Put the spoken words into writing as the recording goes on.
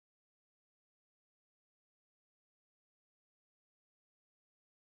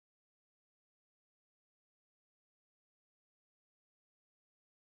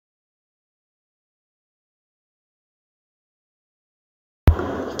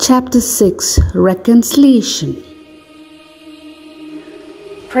Chapter 6 Reconciliation.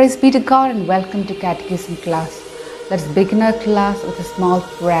 Praise be to God and welcome to Catechism class. Let's begin our class with a small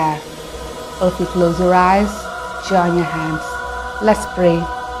prayer. If you close your eyes, join your hands. Let's pray.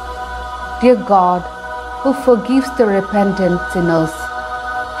 Dear God, who forgives the repentant sinners,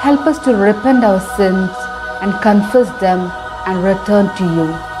 help us to repent our sins and confess them and return to you.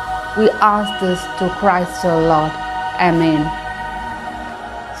 We ask this through Christ our Lord. Amen.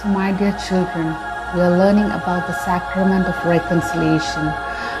 So my dear children, we are learning about the sacrament of reconciliation.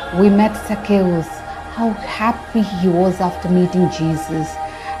 We met Zacchaeus, how happy he was after meeting Jesus.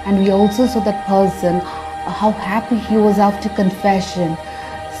 And we also saw that person, how happy he was after confession.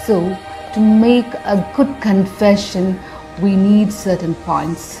 So to make a good confession, we need certain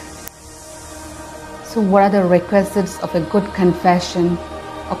points. So what are the requisites of a good confession?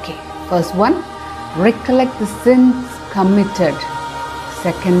 Okay, first one, recollect the sins committed.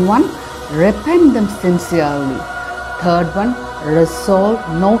 Second one, repent them sincerely. Third one, resolve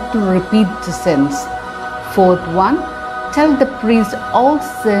not to repeat the sins. Fourth one, tell the priest all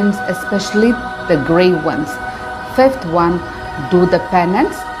sins, especially the grave ones. Fifth one, do the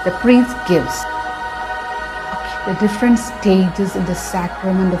penance the priest gives. Okay, the different stages in the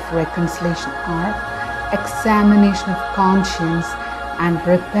sacrament of reconciliation are examination of conscience and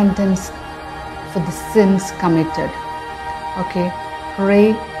repentance for the sins committed. Okay.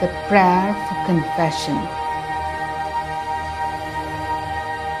 Pray the prayer for confession.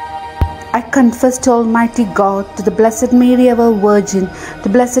 I confess to Almighty God, to the Blessed Mary our Virgin, to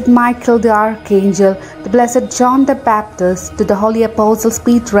Blessed Michael the Archangel, to Blessed John the Baptist, to the Holy Apostles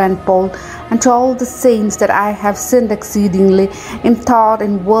Peter and Paul, and to all the saints, that I have sinned exceedingly in thought,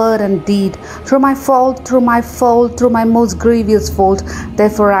 in word and deed, through my fault, through my most grievous fault.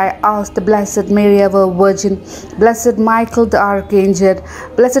 Therefore I ask the Blessed Mary our Virgin, Blessed Michael the Archangel,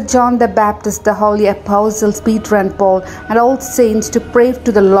 Blessed John the Baptist, the Holy Apostles Peter and Paul, and all saints to pray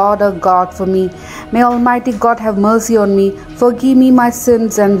to the Lord our God for me. May Almighty God have mercy on me, forgive me my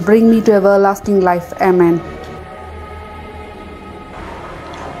sins, and bring me to everlasting life. Amen.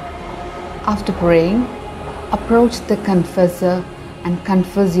 After praying, approach the confessor and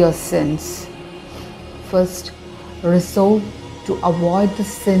confess your sins. First, resolve to avoid the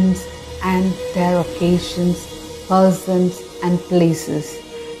sins and their occasions, persons, and places.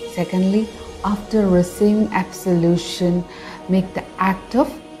 Secondly, after receiving absolution, make the act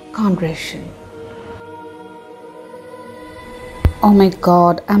of contrition. Oh my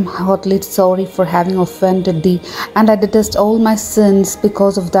God, I am heartily sorry for having offended thee, and I detest all my sins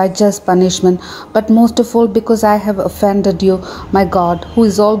because of thy just punishment, but most of all because I have offended you, my God, who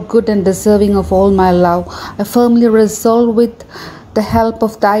is all good and deserving of all my love. I firmly resolve with the help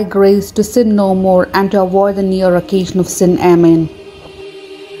of thy grace to sin no more and to avoid the near occasion of sin. Amen.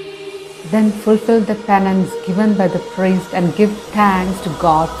 Then fulfill the penance given by the priest and give thanks to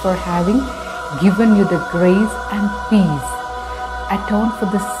God for having given you the grace and peace. Atone for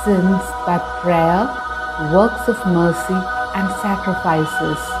the sins by prayer, works of mercy, and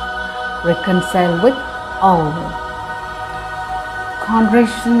sacrifices. Reconcile with all.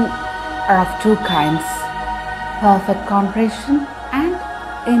 Contrition are of two kinds: perfect contrition and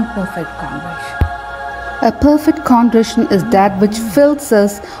imperfect contrition. A perfect contrition is that which fills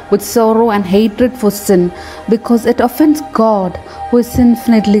us with sorrow and hatred for sin, because it offends God, who is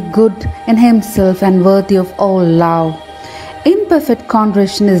infinitely good in himself and worthy of all love. Imperfect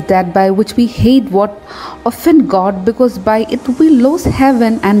contrition is that by which we hate what offends God, because by it we lose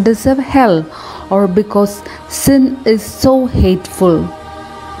heaven and deserve hell, or because sin is so hateful.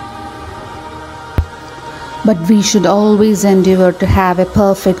 But we should always endeavor to have a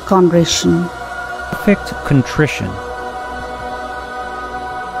perfect contrition. Perfect contrition.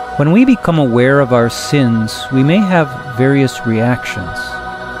 When we become aware of our sins, we may have various reactions.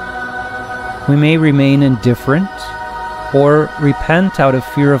 We may remain indifferent or repent out of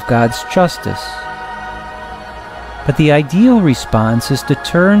fear of God's justice. But the ideal response is to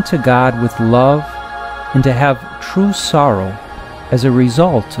turn to God with love and to have true sorrow as a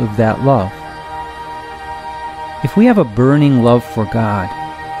result of that love. If we have a burning love for God,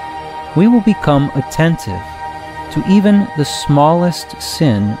 we will become attentive to even the smallest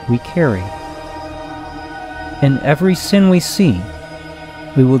sin we carry. And every sin we see,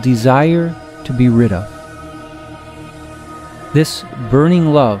 we will desire to be rid of. This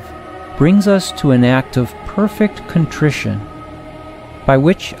burning love brings us to an act of perfect contrition, by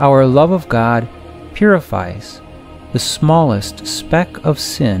which our love of God purifies the smallest speck of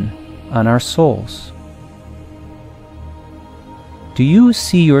sin on our souls. Do you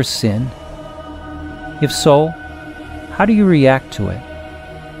see your sin? If so, how do you react to it?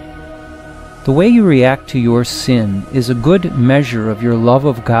 The way you react to your sin is a good measure of your love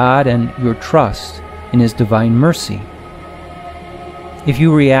of God and your trust in His divine mercy. If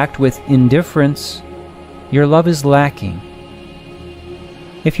you react with indifference, your love is lacking.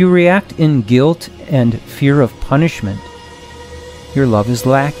 If you react in guilt and fear of punishment, your love is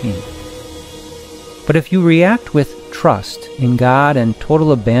lacking. But if you react with trust in God and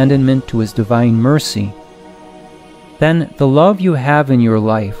total abandonment to His divine mercy, then the love you have in your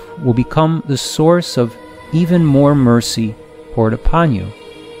life will become the source of even more mercy poured upon you.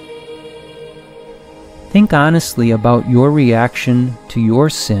 Think honestly about your reaction to your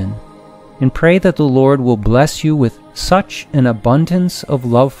sin and pray that the Lord will bless you with such an abundance of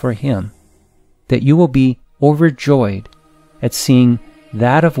love for Him that you will be overjoyed at seeing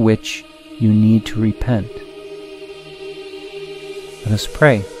that of which you need to repent. Let us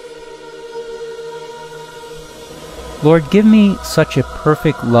pray. Lord, give me such a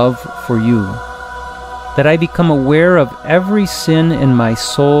perfect love for you that I become aware of every sin in my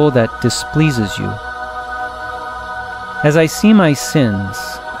soul that displeases you. As I see my sins,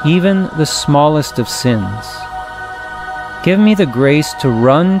 even the smallest of sins, give me the grace to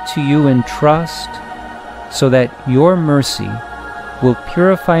run to you in trust so that your mercy will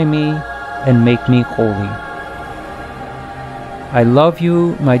purify me and make me holy. I love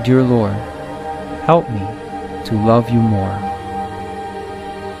you, my dear Lord. Help me to love you more.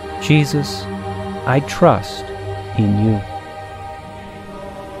 Jesus, I trust in you.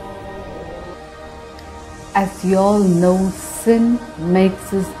 As you all know, sin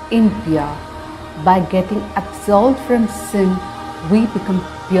makes us impure. By getting absolved from sin, we become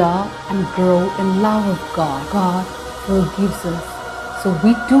pure and grow in love of God. God forgives us, so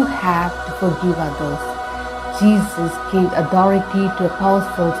we too have to forgive others. Jesus gave authority to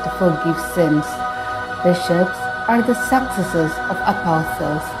apostles to forgive sins. Bishops are the successors of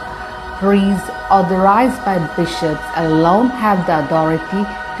apostles. Priests authorized by bishops alone have the authority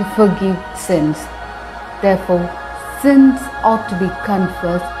to forgive sins. Therefore, sins ought to be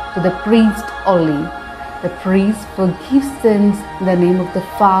confessed to the priest only. The priest forgives sins in the name of the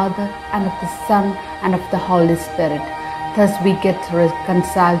Father and of the Son and of the Holy Spirit. Thus we get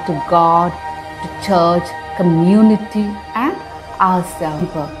reconciled to God, to church, community, and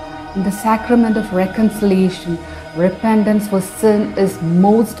ourselves. In the sacrament of reconciliation, repentance for sin is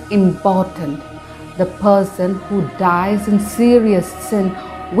most important. The person who dies in serious sin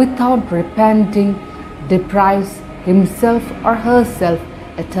without repenting deprives himself or herself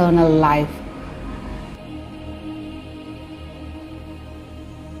eternal life.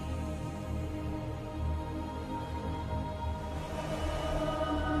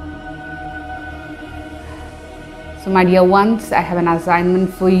 So my dear ones, I have an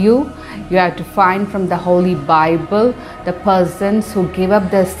assignment for you. You have to find from the Holy Bible the persons who gave up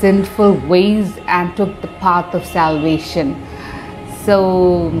their sinful ways and took the path of salvation.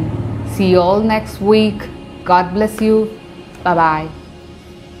 So see you all next week. God bless you. Bye-bye.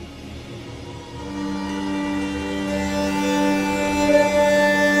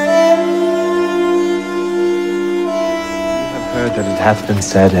 You have heard that it hath been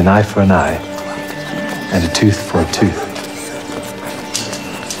said, an eye for an eye, and a tooth for a tooth.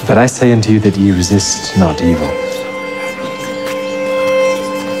 But I say unto you that ye resist not evil.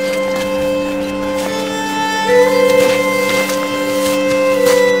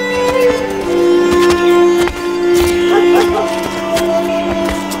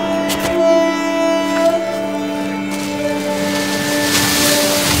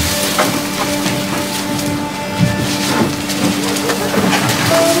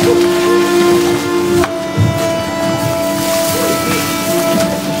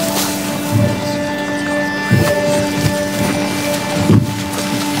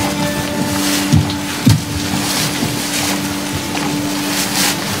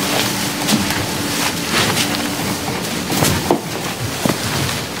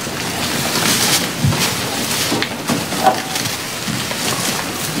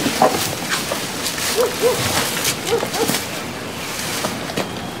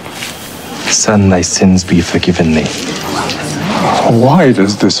 Son, thy sins be forgiven thee. Why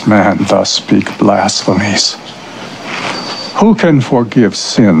does this man thus speak blasphemies? Who can forgive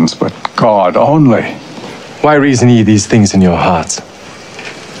sins but God only? Why reason ye these things in your hearts?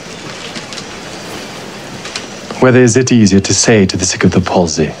 Whether is it easier to say to the sick of the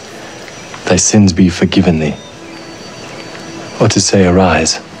palsy, thy sins be forgiven thee, or to say,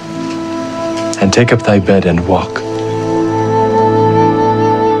 arise, and take up thy bed and walk?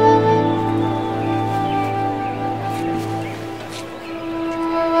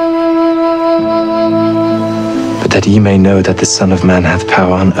 but that ye may know that the Son of Man hath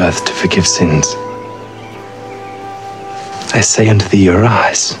power on earth to forgive sins. I say unto thee,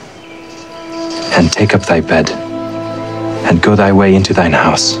 arise, and take up thy bed, and go thy way into thine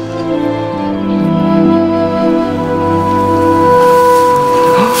house.